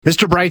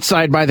Mr.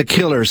 Brightside by The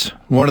Killers,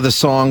 one of the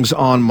songs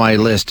on my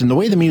list. And the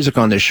way the music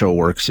on this show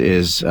works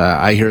is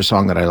I hear a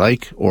song that I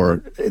like,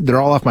 or they're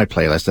all off my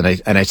playlist,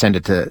 and I send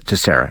it to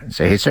Sarah and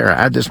say, hey, Sarah,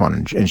 add this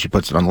one. And she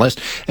puts it on the list.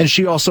 And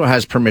she also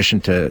has permission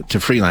to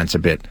freelance a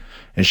bit,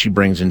 and she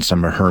brings in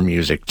some of her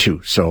music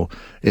too. So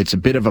it's a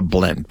bit of a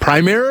blend.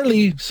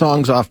 Primarily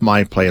songs off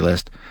my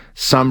playlist,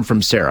 some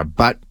from Sarah.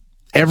 But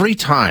every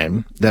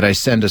time that I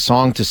send a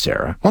song to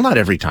Sarah, well, not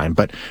every time,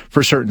 but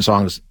for certain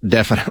songs,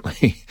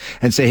 definitely,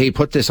 and say, hey,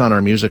 put this on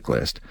our music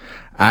list,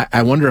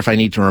 I wonder if I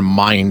need to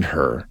remind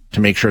her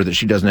to make sure that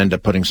she doesn't end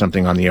up putting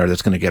something on the air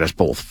that's going to get us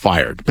both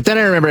fired. But then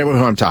I remember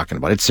who I'm talking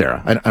about. It's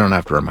Sarah. I don't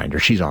have to remind her.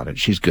 She's on it.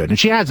 She's good. And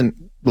she hasn't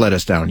let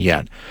us down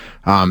yet.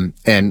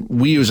 And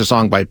we use a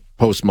song by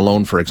Post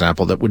Malone, for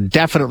example, that would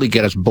definitely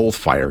get us both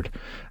fired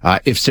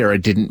if Sarah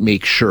didn't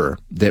make sure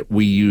that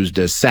we used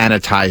a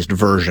sanitized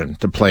version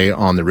to play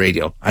on the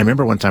radio. I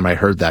remember one time I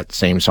heard that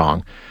same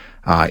song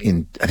I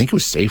think it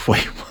was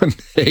Safeway one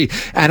day,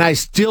 and I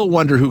still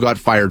wonder who got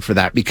fired for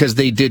that, because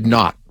they did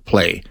not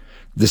play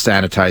the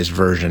sanitized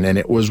version, and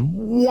it was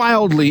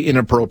wildly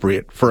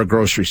inappropriate for a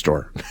grocery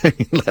store,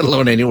 let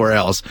alone anywhere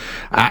else,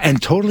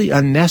 and totally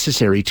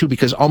unnecessary too,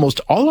 because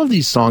almost all of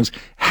these songs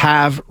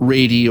have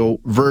radio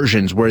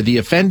versions where the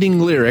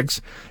offending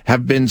lyrics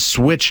have been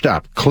switched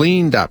up,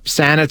 cleaned up,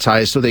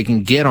 sanitized so they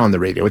can get on the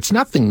radio. It's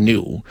nothing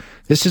new.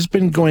 This has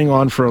been going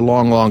on for a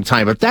long, long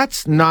time, but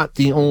that's not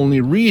the only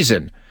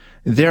reason.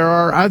 There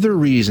are other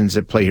reasons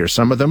at play here.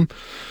 Some of them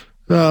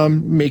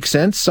make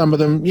sense. Some of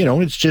them,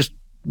 it's just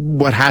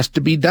what has to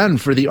be done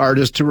for the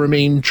artist to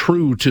remain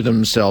true to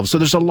themselves. So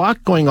there's a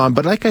lot going on,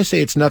 but like I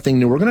say, it's nothing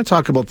new. We're going to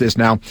talk about this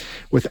now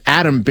with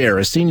Adam Bear,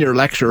 a senior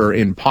lecturer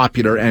in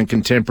popular and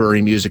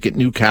contemporary music at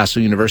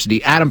Newcastle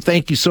University. Adam,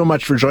 thank you so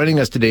much for joining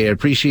us today. I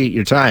appreciate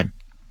your time.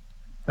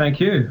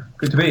 Thank you.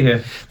 Good to be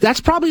here. That's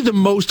probably the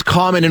most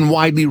common and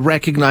widely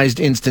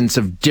recognized instance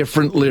of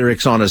different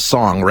lyrics on a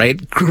song,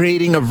 right?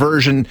 Creating a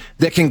version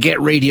that can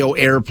get radio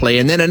airplay,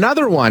 and then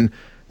another one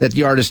that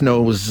the artist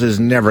knows is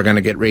never going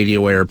to get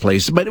radio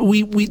airplay. But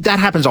that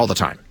happens all the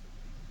time.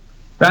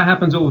 That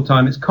happens all the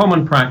time. It's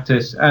common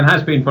practice, and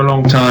has been for a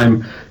long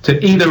time,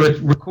 to either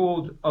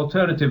record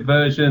alternative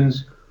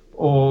versions,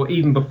 or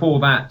even before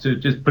that, to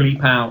just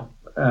bleep out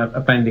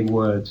offending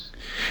words.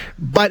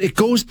 But it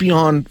goes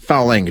beyond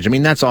foul language. I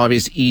mean, that's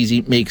obvious,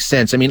 easy, makes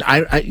sense. I mean,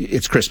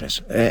 it's Christmas,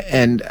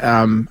 and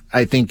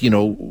I think,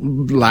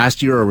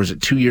 last year, or was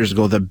it 2 years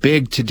ago, the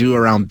big to-do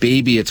around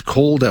Baby It's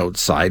Cold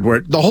Outside,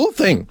 where the whole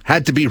thing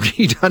had to be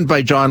redone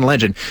by John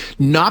Legend,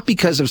 not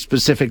because of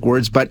specific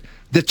words, but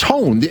the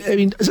tone. I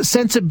mean,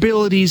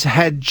 sensibilities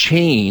had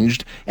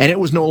changed, and it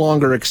was no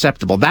longer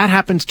acceptable. That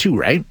happens too,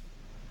 right?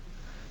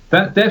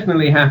 That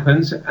definitely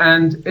happens,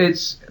 and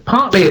it's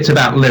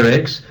about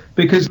lyrics,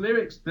 because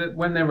lyrics that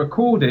when they're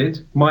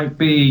recorded might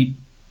be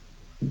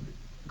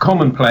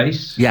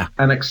commonplace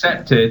and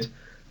accepted,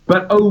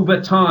 but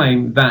over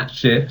time that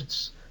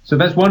shifts. So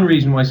that's one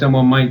reason why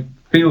someone might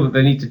feel that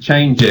they need to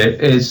change it,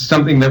 is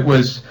something that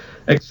was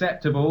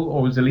acceptable,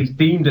 or was at least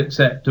deemed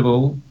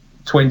acceptable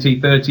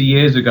 20, 30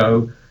 years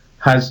ago,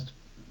 has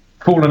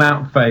fallen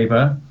out of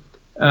favor.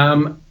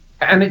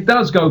 And it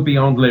does go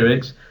beyond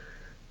lyrics.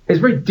 It's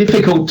very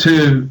difficult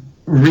to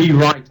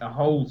rewrite a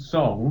whole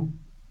song,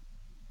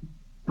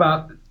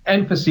 but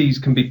emphases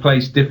can be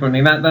placed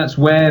differently. That's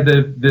where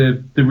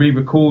the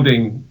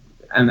re-recording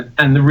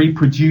and the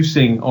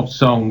reproducing of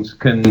songs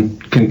can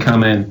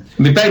come in.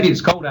 I mean, Baby It's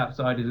Cold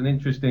Outside is an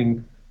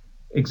interesting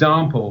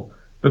example,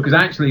 because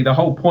actually the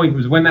whole point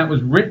was, when that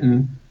was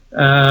written,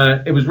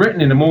 it was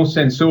written in a more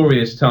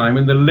censorious time,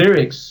 and the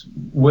lyrics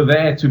were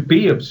there to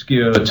be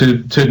obscure,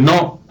 to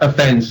not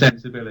offend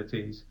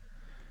sensibilities.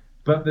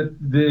 But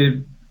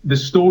the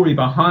story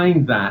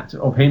behind that,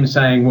 of him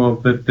saying, well,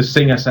 the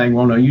singer saying,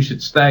 well, no, you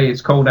should stay,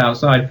 it's cold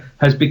outside,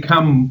 has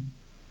become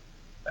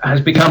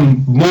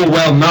more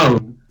well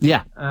known.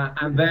 Yeah.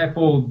 And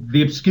therefore,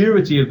 the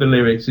obscurity of the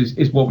lyrics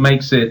is what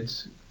makes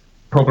it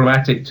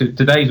problematic to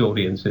today's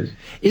audiences.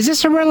 Is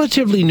this a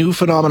relatively new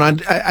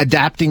phenomenon,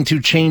 adapting to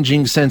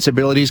changing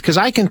sensibilities? Because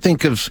I can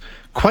think of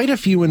quite a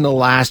few in the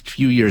last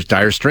few years.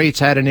 Dire Straits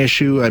had an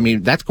issue. I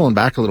mean, that's going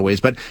back a little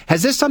ways. But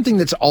has this something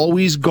that's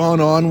always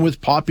gone on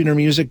with popular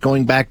music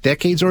going back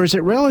decades, or is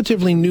it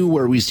relatively new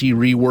where we see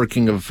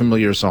reworking of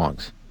familiar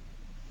songs?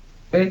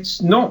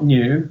 It's not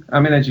new.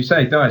 I mean, as you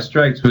say, Dire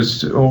Straits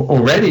was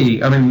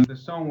already, I mean, the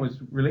song was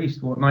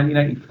released,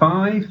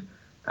 1985?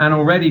 And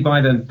already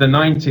by the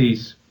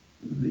 90s,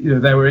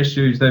 there were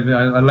issues. There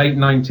was a late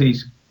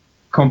 90s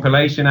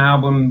compilation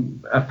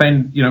album, cut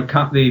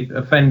the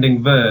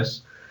offending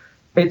verse.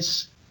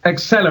 It's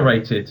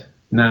accelerated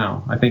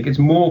now. I think it's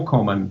more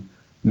common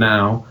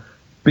now,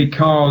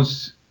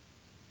 because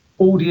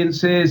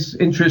audiences,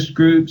 interest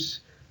groups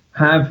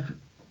have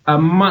a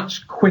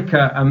much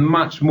quicker and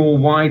much more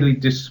widely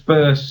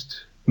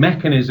dispersed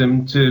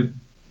mechanism to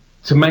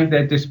make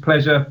their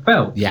displeasure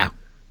felt. Yeah.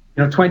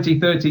 20,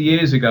 30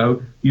 years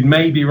ago, you'd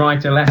maybe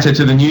write a letter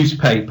to the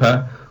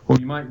newspaper, or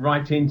you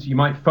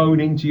might phone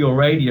into your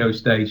radio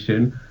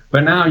station,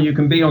 But now you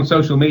can be on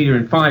social media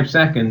in 5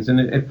 seconds, and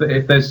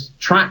if there's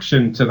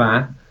traction to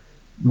that,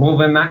 well,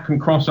 then that can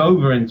cross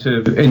over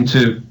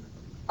into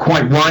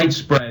quite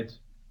widespread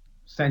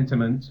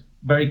sentiment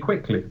very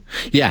quickly.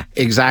 Yeah,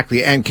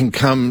 exactly, and can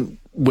come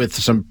with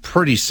some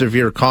pretty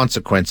severe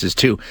consequences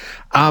too.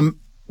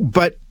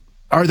 But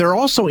are there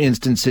also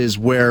instances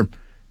where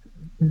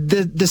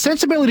the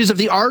sensibilities of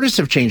the artists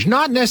have changed?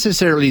 Not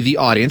necessarily the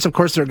audience. Of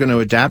course, they're going to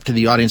adapt to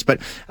the audience, but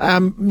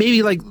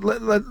maybe like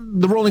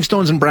the Rolling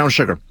Stones and Brown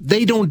Sugar.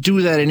 They don't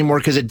do that anymore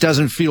because it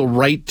doesn't feel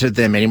right to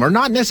them anymore.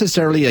 Not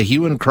necessarily a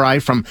hue and cry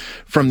from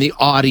the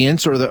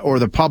audience or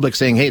the public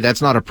saying, hey,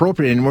 that's not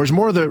appropriate anymore. It's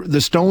more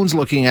the Stones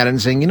looking at it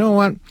and saying, you know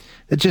what?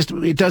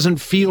 It doesn't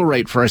feel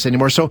right for us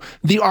anymore. So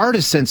the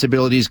artist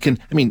sensibilities can,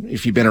 I mean,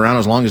 if you've been around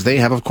as long as they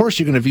have, of course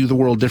you're going to view the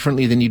world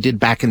differently than you did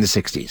back in the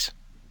 60s.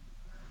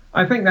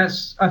 I think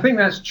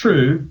that's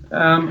true.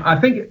 I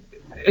think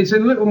it's a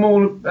little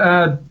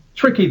more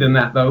tricky than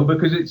that, though,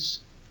 because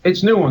it's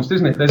nuanced,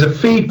 isn't it? There's a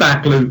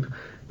feedback loop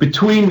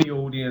between the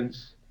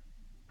audience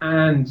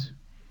and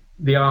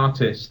the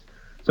artist.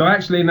 So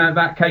actually, in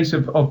that case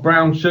of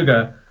Brown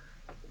Sugar,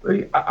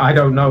 I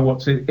don't know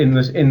what's in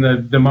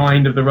the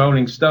mind of the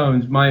Rolling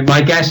Stones.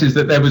 My guess is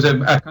that there was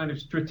a kind of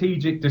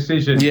strategic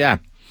decision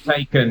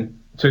taken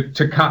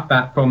to cut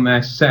that from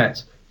their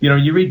set. You know,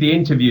 you read the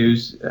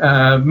interviews,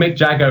 Mick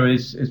Jagger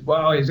is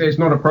it's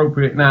not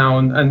appropriate now,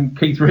 and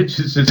Keith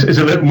Richards is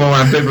a little more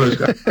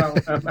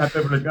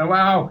ambivalent.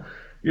 Wow,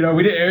 you know,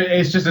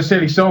 it's just a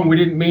silly song. We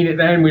didn't mean it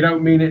then. We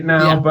don't mean it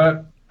now. Yeah.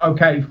 But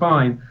okay,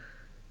 fine.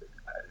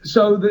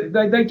 So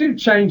they do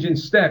change in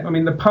step. I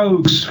mean, the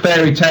Pogues'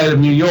 Fairy Tale of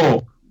New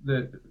York,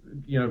 that,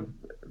 you know,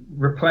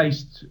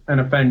 replaced an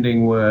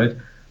offending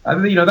word.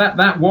 You know,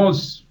 that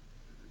was.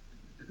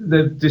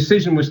 The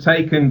decision was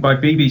taken by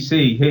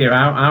BBC here,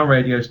 our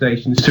radio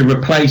stations, to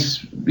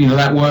replace, you know,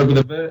 that word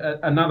with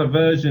another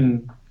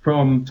version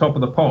from Top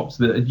of the Pops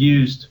that had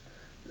used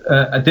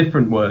a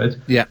different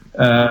word. Yeah.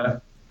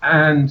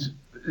 And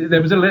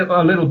there was a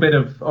little bit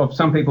of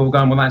some people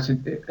going, well, that's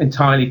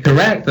entirely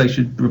correct. They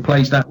should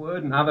replace that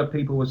word. And other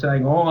people were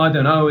saying, oh, I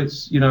don't know.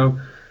 It's, you know,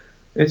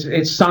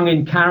 it's sung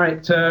in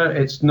character.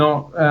 It's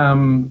not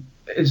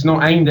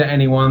aimed at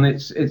anyone.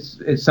 It's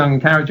sung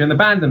in character. And the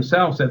band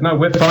themselves said, no,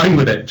 we're fine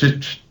with it.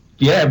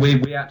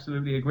 We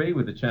absolutely agree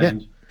with the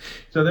change. Yeah.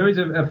 So there is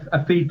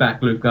a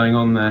feedback loop going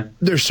on there.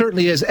 There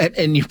certainly is.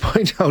 And you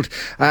point out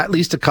at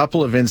least a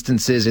couple of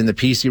instances in the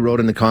piece you wrote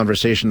in The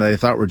Conversation that I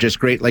thought were just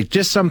great. Like,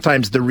 just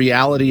sometimes the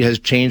reality has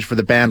changed for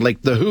the band,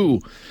 like The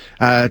Who,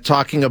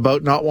 talking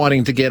about not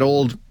wanting to get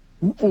old.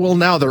 Well,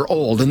 now they're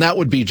old, and that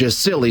would be just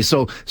silly.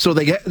 So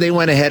they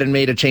went ahead and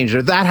made a change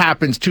there. That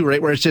happens too,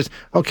 right? Where it's just,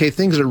 okay,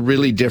 things are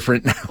really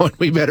different now, and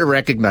we better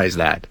recognize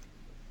that.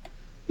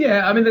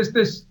 Yeah, I mean,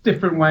 there's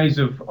different ways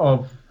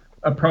of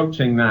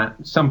approaching that.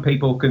 Some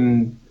people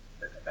can,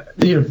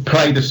 you know,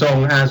 play the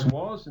song as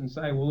was and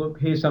say, well, look,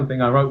 here's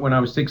something I wrote when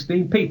I was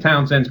 16. Pete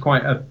Townshend's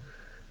quite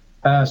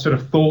a sort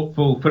of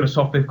thoughtful,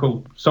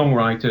 philosophical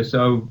songwriter,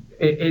 so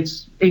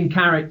it's in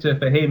character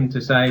for him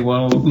to say,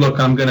 well, look,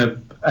 I'm going to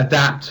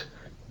adapt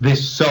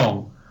this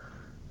song.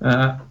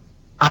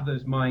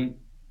 Others might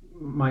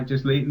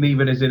just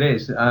leave it as it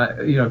is.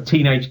 You know,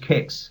 Teenage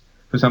Kicks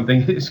for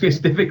something. It's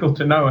difficult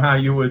to know how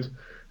you would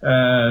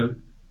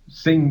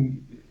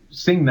sing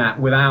that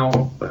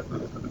without,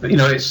 you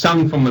know, it's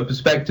sung from the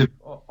perspective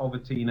of a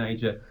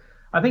teenager.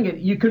 I think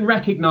you can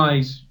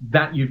recognize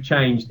that you've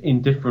changed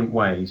in different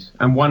ways,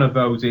 and one of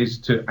those is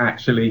to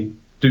actually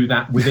do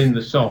that within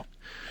the song.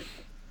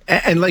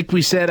 And like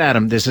we said,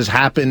 Adam, this has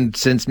happened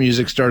since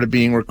music started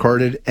being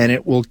recorded, and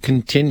it will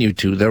continue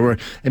to.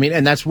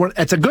 And that's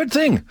a good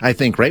thing, I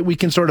think, right? We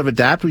can sort of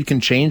adapt, we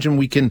can change, and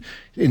we can,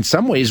 in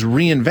some ways,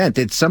 reinvent.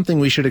 It's something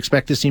we should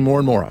expect to see more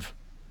and more of.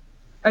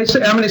 It's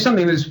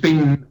something that's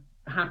been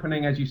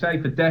happening, as you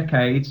say, for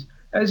decades.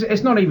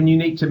 It's not even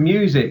unique to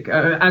music.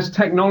 As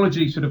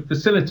technology sort of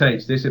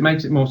facilitates this, it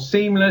makes it more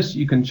seamless.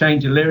 You can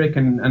change a lyric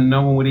and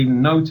no one would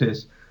even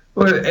notice.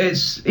 Well,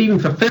 it's even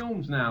for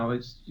films now.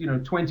 It's, you know,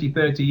 20,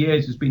 30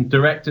 years. There's been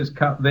director's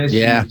cut this,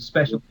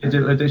 special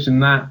digital edition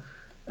that.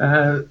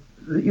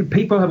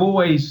 People have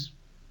always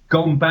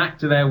gone back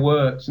to their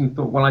works and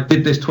thought, well, I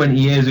did this 20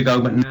 years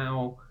ago, but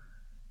now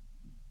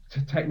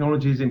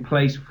technology is in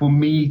place for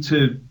me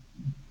to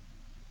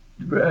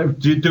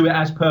do it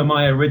as per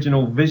my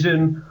original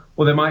vision.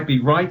 Or there might be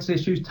rights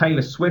issues.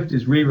 Taylor Swift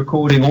is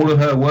re-recording all of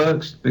her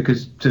works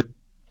because to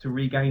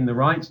regain the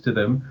rights to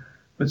them.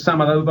 But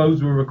some of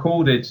those were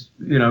recorded,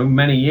 you know,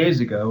 many years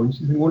ago. And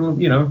she's thinking, well,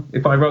 you know,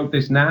 if I wrote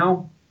this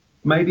now,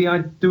 maybe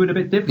I'd do it a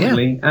bit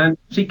differently. Yeah. And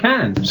she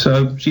can.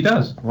 So she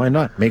does. Why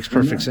not? Makes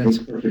perfect sense.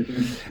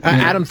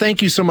 Adam,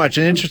 thank you so much.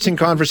 An interesting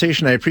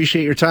conversation. I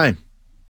appreciate your time.